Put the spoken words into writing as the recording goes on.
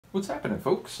What's happening,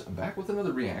 folks? I'm back with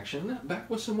another reaction, back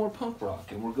with some more punk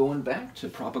rock, and we're going back to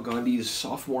Propagandhi's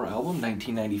sophomore album,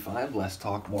 1995, Less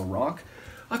Talk, More Rock.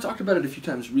 I've talked about it a few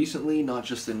times recently, not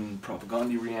just in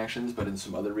Propagandhi reactions, but in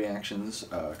some other reactions,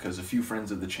 because a few friends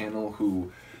of the channel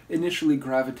who initially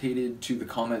gravitated to the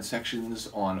comment sections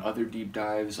on other deep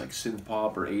dives, like synth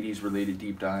pop or 80s related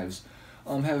deep dives,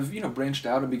 have, branched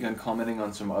out and begun commenting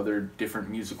on some other different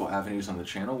musical avenues on the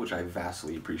channel, which I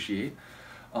vastly appreciate.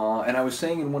 And I was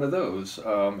saying in one of those,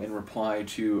 in reply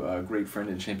to a great friend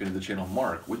and champion of the channel,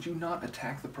 Mark, would you not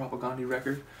attack the Propagandhi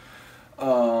record?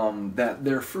 That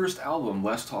their first album,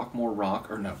 Less Talk, More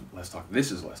Rock, or no,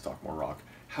 this is Less Talk, More Rock,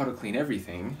 How to Clean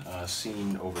Everything,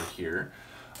 seen over here,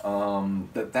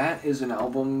 that is an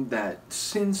album that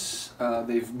since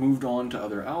they've moved on to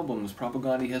other albums,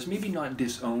 Propagandhi has maybe not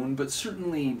disowned, but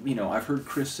certainly, I've heard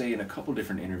Chris say in a couple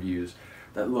different interviews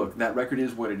that, look, that record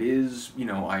is what it is,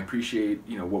 I appreciate,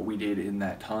 what we did in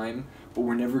that time, but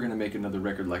we're never going to make another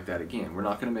record like that again. We're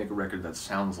not going to make a record that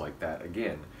sounds like that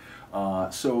again.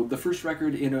 So the first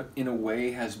record, in a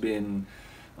way, has been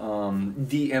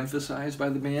de-emphasized by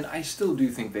the band. I still do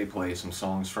think they play some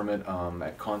songs from it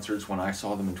at concerts. When I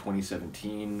saw them in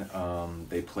 2017,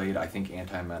 they played, I think,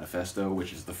 Anti-Manifesto,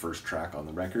 which is the first track on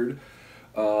the record.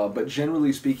 But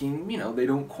generally speaking, they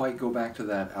don't quite go back to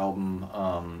that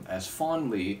album as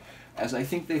fondly as I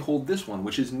think they hold this one,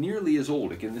 which is nearly as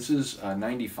old. Again, this is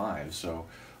 95, so,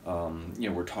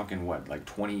 we're talking, what, like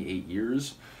 28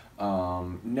 years?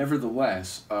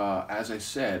 Nevertheless, as I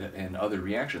said in other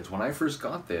reactions, when I first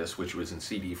got this, which was in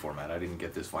CD format, I didn't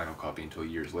get this vinyl copy until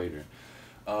years later,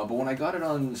 but when I got it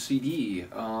on CD,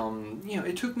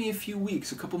 it took me a few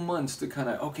weeks, a couple months to kind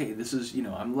of, okay, this is,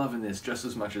 I'm loving this just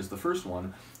as much as the first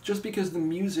one, just because the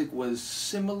music was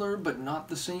similar but not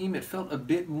the same. It felt a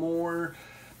bit more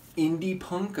indie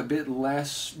punk, a bit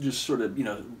less just sort of,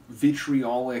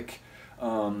 vitriolic,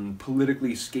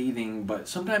 politically scathing, but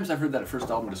sometimes I've heard that first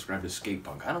album described as skate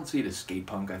punk. I don't see it as skate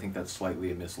punk. I think that's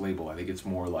slightly a mislabel. I think it's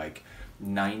more like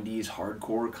 90s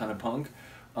hardcore kind of punk.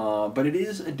 But it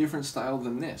is a different style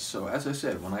than this. So as I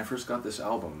said, when I first got this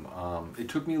album, it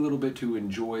took me a little bit to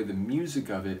enjoy the music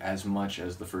of it as much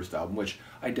as the first album, which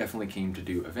I definitely came to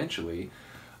do eventually.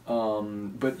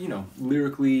 But,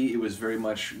 lyrically, it was very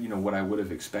much, what I would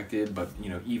have expected, but,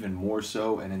 even more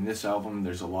so. And in this album,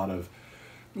 there's a lot of,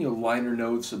 liner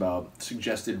notes about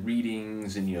suggested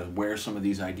readings and, where some of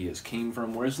these ideas came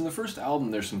from. Whereas in the first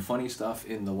album, there's some funny stuff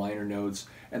in the liner notes,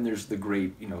 and there's the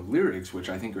great, lyrics, which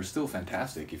I think are still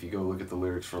fantastic if you go look at the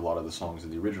lyrics for a lot of the songs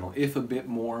of the original, if a bit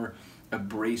more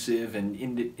abrasive and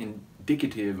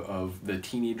indicative of the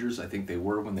teenagers I think they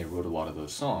were when they wrote a lot of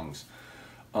those songs.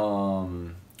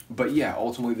 But yeah,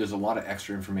 ultimately there's a lot of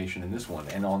extra information in this one,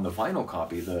 and on the vinyl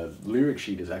copy, the lyric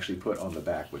sheet is actually put on the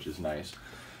back, which is nice.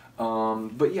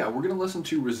 But yeah, we're going to listen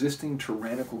to Resisting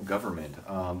Tyrannical Government.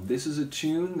 This is a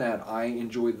tune that I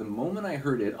enjoyed the moment I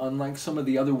heard it, unlike some of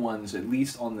the other ones, at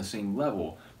least on the same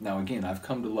level. Now again, I've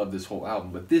come to love this whole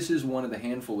album, but this is one of the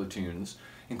handful of tunes,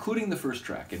 including the first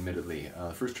track, admittedly.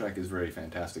 The first track is very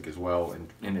fantastic as well,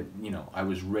 and it, I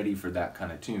was ready for that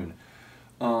kind of tune.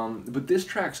 But this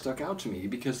track stuck out to me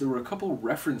because there were a couple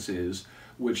references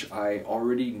which I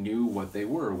already knew what they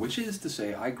were, which is to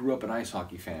say I grew up an ice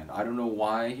hockey fan. I don't know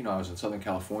why, I was in Southern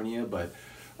California, but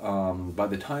by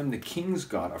the time the Kings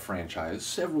got a franchise,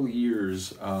 several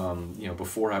years,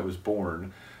 before I was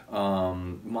born,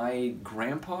 my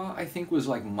grandpa, I think, was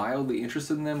like mildly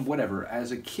interested in them, whatever.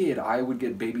 As a kid, I would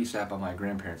get babysat by my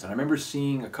grandparents, and I remember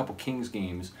seeing a couple Kings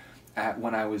games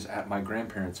when I was at my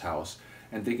grandparents' house,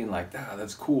 and thinking like,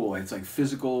 that's cool, it's like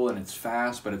physical and it's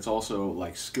fast, but it's also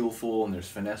like skillful and there's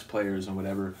finesse players and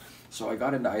whatever. So I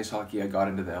got into ice hockey, I got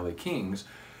into the LA Kings.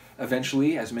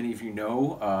 Eventually, as many of you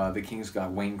know, the Kings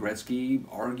got Wayne Gretzky,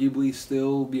 arguably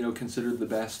still, considered the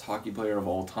best hockey player of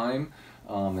all time,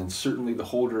 and certainly the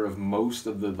holder of most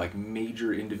of the like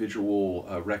major individual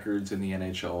records in the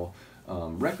NHL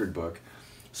record book.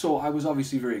 So I was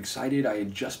obviously very excited. I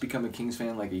had just become a Kings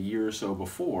fan like a year or so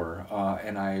before,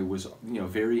 and I was,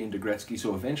 very into Gretzky.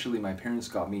 So eventually my parents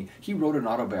got me, he wrote an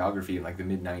autobiography in like the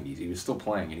mid-90s. He was still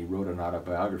playing and he wrote an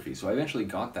autobiography. So I eventually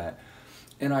got that.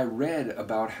 And I read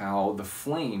about how the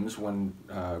Flames, when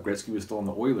Gretzky was still in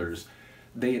the Oilers,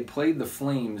 they had played the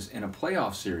Flames in a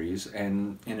playoff series,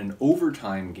 and in an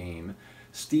overtime game,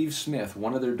 Steve Smith,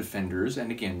 one of their defenders,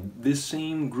 and again, this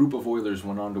same group of Oilers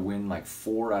went on to win like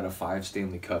 4 out of 5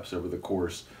 Stanley Cups over the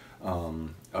course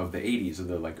of the 80s, of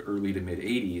the like early to mid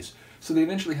 80s. So they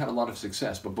eventually had a lot of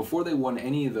success, but before they won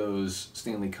any of those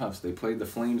Stanley Cups, they played the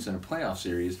Flames in a playoff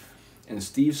series, and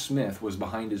Steve Smith was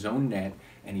behind his own net,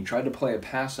 and he tried to play a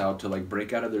pass out to like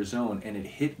break out of their zone, and it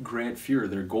hit Grant Fuhr,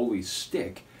 their goalie's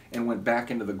stick, and went back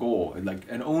into the goal. Like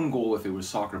an own goal if it was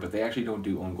soccer, but they actually don't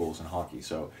do own goals in hockey,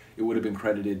 so it would have been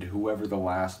credited to whoever the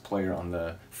last player on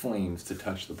the Flames to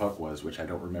touch the puck was, which I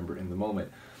don't remember in the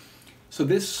moment. So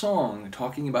this song,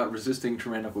 talking about resisting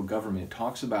tyrannical government,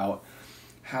 talks about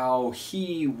how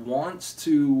he wants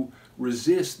to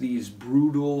resist these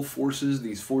brutal forces,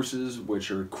 these forces which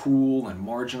are cruel and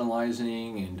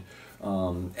marginalizing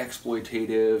and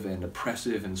exploitative and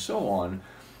oppressive and so on,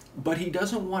 but he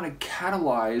doesn't want to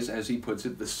catalyze, as he puts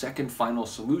it, the second final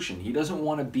solution. He doesn't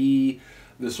want to be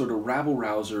the sort of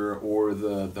rabble-rouser or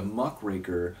the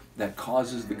muckraker that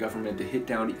causes the government to hit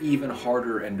down even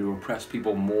harder and to oppress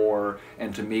people more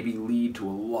and to maybe lead to a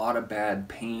lot of bad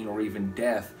pain or even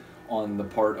death on the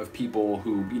part of people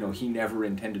who, you know, he never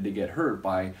intended to get hurt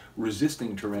by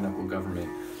resisting tyrannical government.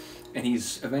 And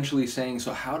he's eventually saying,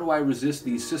 so how do I resist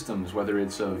these systems, whether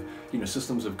it's of, you know,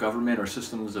 systems of government or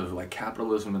systems of like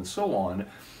capitalism and so on,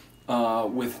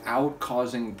 without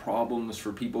causing problems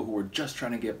for people who are just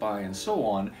trying to get by and so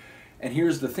on. And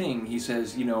here's the thing, he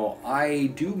says, you know,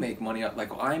 I do make money,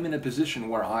 like I'm in a position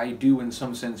where I do in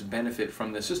some sense benefit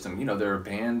from the system. You know, they're a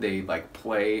band, they like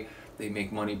play, they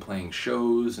make money playing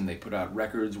shows, and they put out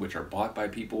records which are bought by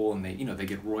people, and they, you know, they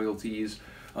get royalties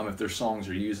if their songs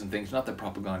are used and things. Not that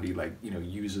Propagandhi, like, you know,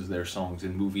 uses their songs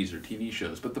in movies or TV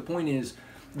shows, but the point is,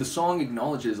 the song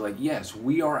acknowledges, like, yes,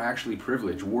 we are actually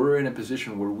privileged. We're in a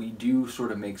position where we do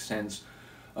sort of make sense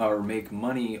or make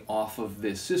money off of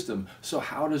this system. So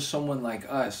how does someone like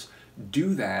us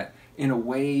do that in a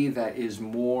way that is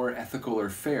more ethical or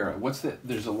fair?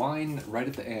 There's a line right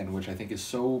at the end which I think is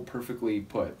so perfectly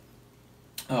put.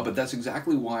 But that's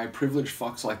exactly why privileged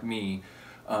fucks like me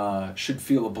should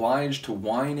feel obliged to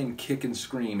whine and kick and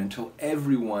scream until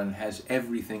everyone has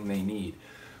everything they need.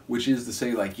 Which is to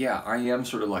say, like, yeah, I am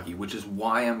sort of lucky, which is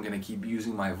why I'm going to keep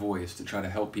using my voice to try to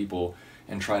help people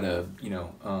and try to, you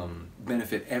know,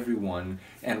 benefit everyone.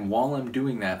 And while I'm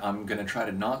doing that, I'm going to try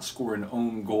to not score an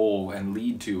own goal and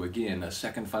lead to, again, a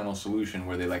second final solution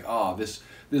where they're like, oh,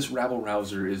 this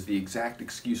rabble-rouser is the exact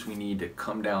excuse we need to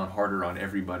come down harder on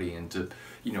everybody and to,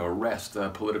 you know, arrest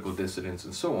political dissidents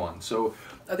and so on. So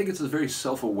I think it's a very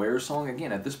self-aware song.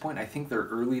 Again, at this point, I think they're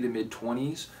early to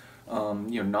mid-20s. You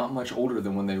know, not much older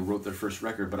than when they wrote their first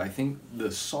record, but I think the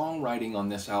songwriting on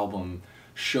this album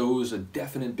shows a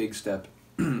definite big step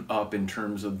up in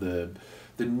terms of the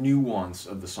nuance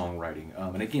of the songwriting.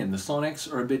 And again, the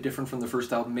sonics are a bit different from the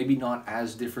first album, maybe not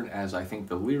as different as I think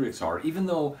the lyrics are, even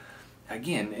though,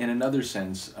 again, in another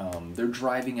sense, they're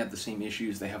driving at the same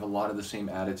issues, they have a lot of the same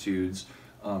attitudes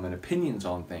and opinions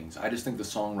on things. I just think the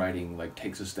songwriting like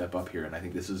takes a step up here, and I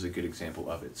think this is a good example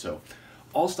of it. So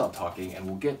I'll stop talking and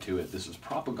we'll get to it. This is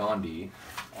Propagandhi,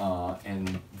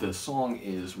 and the song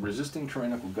is Resisting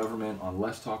Tyrannical Government on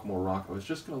Less Talk, More Rock. I was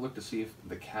just going to look to see if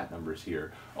the cat number's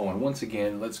here. Oh, and once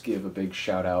again, let's give a big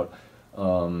shout out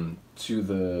to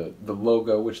the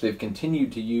logo, which they've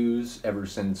continued to use ever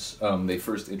since they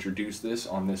first introduced this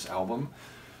on this album.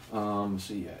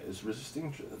 So yeah, is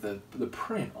Resisting, the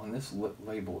print on this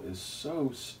label is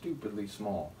so stupidly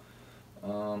small.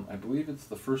 I believe it's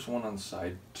the first one on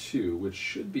side 2, which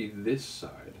should be this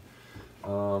side.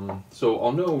 So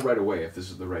I'll know right away if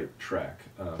this is the right track,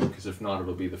 because if not,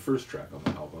 it'll be the first track on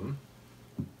the album.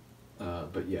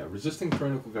 But yeah, Resisting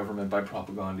Tyrannical Government by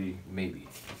Propagandhi, maybe.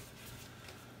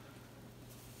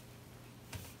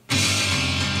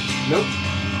 Nope.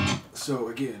 So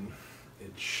again,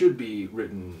 it should be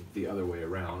written the other way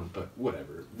around, but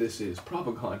whatever. This is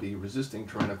Propagandhi, Resisting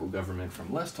Tyrannical Government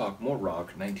from Less Talk, More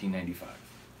Rock, 1995.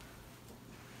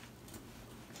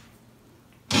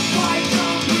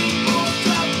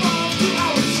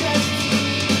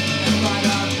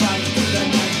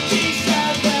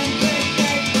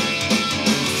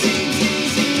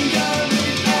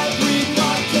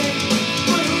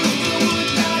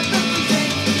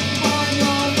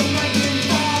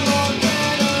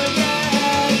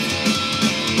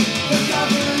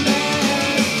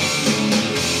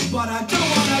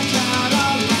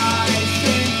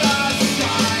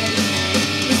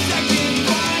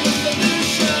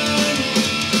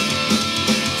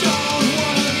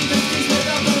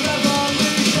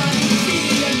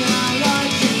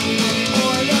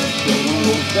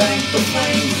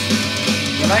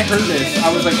 When I heard this,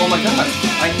 I was like, oh my god,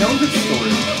 I know this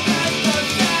story.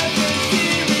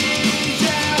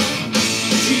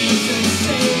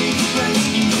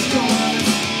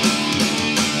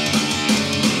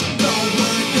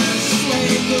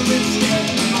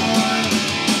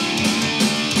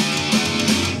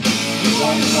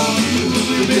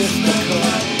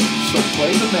 So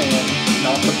play the man,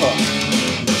 not the puck.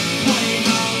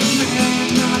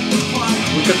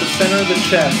 Look at the center of the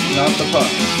chest, not the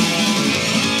puck.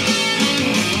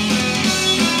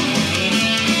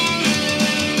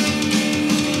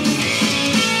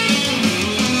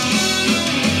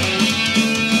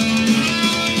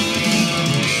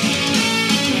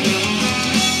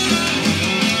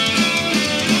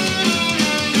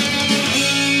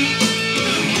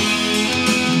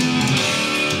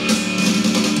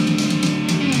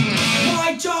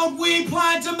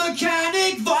 Plant a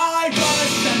mechanic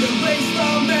virus and erase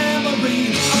the memory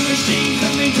of machines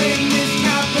that maintain this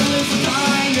capitalist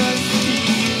dynasty.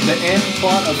 The end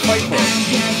plot of Fight Club. And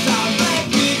yes, I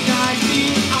recognize the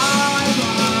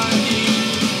irony.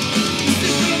 The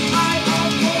system I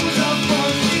oppose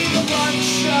affords me the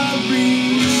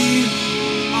luxury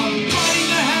of biting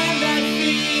the hand that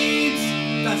feeds.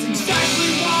 That's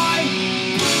exactly why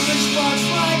privileged fucks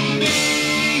like me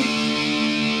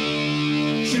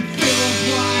should feel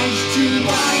obliged to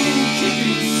whine and kick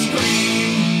and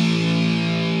scream.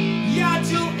 Yeah,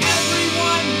 till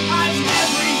everyone has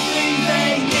everything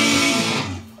they need.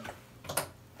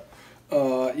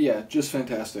 Yeah, just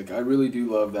fantastic. I really do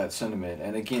love that sentiment.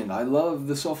 And again, I love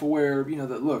the self-aware, you know,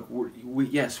 that look,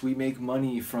 yes, we make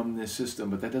money from this system,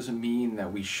 but that doesn't mean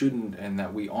that we shouldn't and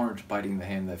that we aren't biting the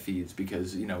hand that feeds,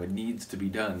 because, you know, it needs to be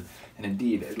done. And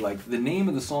indeed, like, the name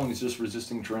of the song is just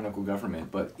Resisting Tyrannical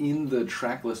Government, but in the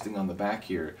track listing on the back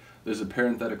here, there's a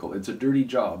parenthetical. It's a dirty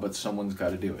job, but someone's got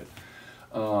to do it.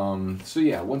 So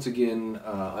yeah, once again,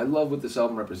 I love what this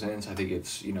album represents. I think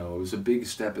it's, you know, it was a big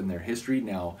step in their history.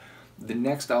 Now, the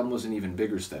next album was an even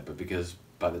bigger step, but because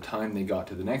by the time they got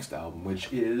to the next album,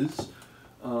 which is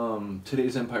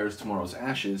Today's Empire is Tomorrow's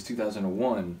Ashes,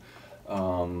 2001,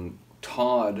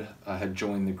 Todd had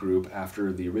joined the group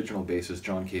after the original bassist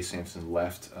John K. Samson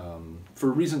left.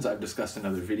 For reasons I've discussed in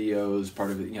other videos, part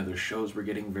of it, you know, their shows were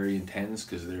getting very intense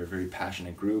because they're a very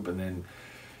passionate group, and then,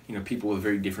 you know, people with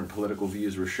very different political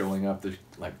views were showing up to,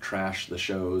 like, trash the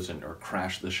shows or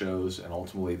crash the shows, and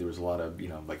ultimately there was a lot of, you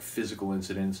know, like, physical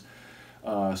incidents.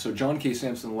 So John K.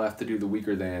 Samson left to do the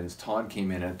Weaker Thans. Todd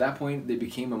came in. At that point, they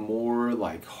became a more,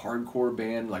 like, hardcore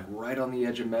band, like, right on the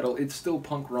edge of metal. It's still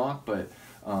punk rock, but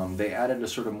they added a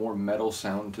sort of more metal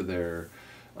sound to their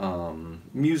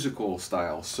musical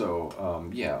style.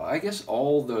 So, yeah, I guess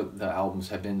all the albums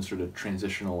have been sort of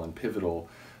transitional and pivotal,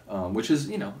 which is,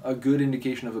 you know, a good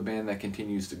indication of a band that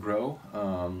continues to grow.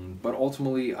 But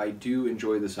ultimately, I do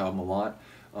enjoy this album a lot.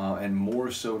 And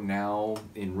more so now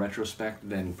in retrospect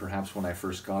than perhaps when I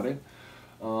first got it.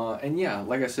 And yeah,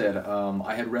 like I said,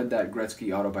 I had read that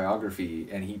Gretzky autobiography,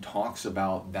 and he talks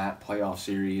about that playoff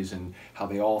series and how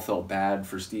they all felt bad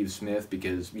for Steve Smith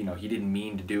because, you know, he didn't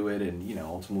mean to do it, and, you know,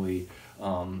 ultimately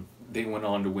they went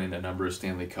on to win a number of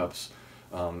Stanley Cups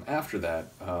after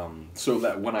that. So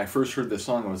that when I first heard this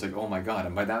song, I was like, oh my god.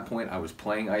 And by that point, I was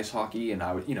playing ice hockey, and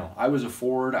I was, you know, I was a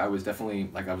forward. I was definitely,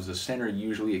 like, I was a center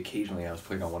usually. Occasionally I was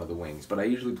playing on one of the wings, but I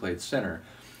usually played center.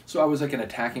 So I was like an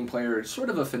attacking player, sort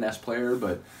of a finesse player,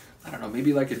 but I don't know,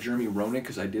 maybe like a Jeremy Roenick,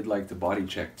 because I did like the body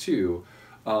check too.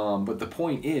 But the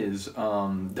point is,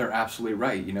 they're absolutely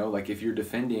right, you know, like, if you're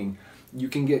defending, you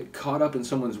can get caught up in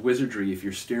someone's wizardry if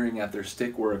you're staring at their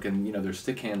stick work and, you know, their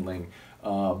stick handling.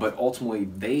 But ultimately,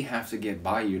 they have to get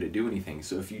by you to do anything.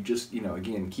 So if you just, you know,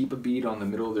 again, keep a bead on the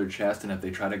middle of their chest, and if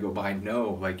they try to go by,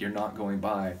 no, like, you're not going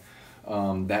by.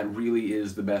 That really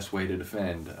is the best way to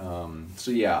defend.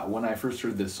 So yeah, when I first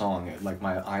heard this song, like,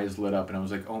 my eyes lit up, and I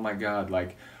was like, oh my god,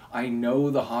 like, I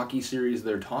know the hockey series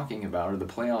they're talking about, or the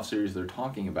playoff series they're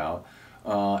talking about,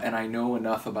 and I know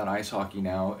enough about ice hockey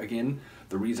now. Again,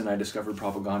 the reason I discovered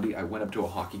Propagandhi, I went up to a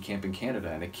hockey camp in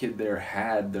Canada, and a kid there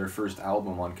had their first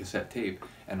album on cassette tape,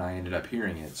 and I ended up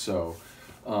hearing it. So,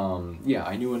 yeah,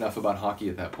 I knew enough about hockey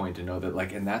at that point to know that,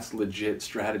 like, and that's legit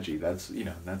strategy. That's, you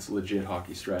know, that's legit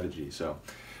hockey strategy. So,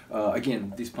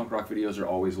 again, these punk rock videos are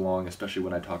always long, especially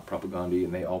when I talk Propagandhi,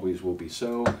 and they always will be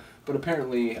so. But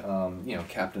apparently, you know,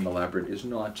 Captain Elaborate is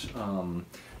not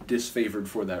disfavored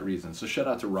for that reason. So shout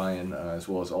out to Ryan, as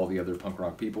well as all the other punk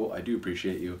rock people. I do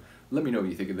appreciate you. Let me know what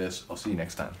you think of this. I'll see you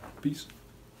next time. Peace.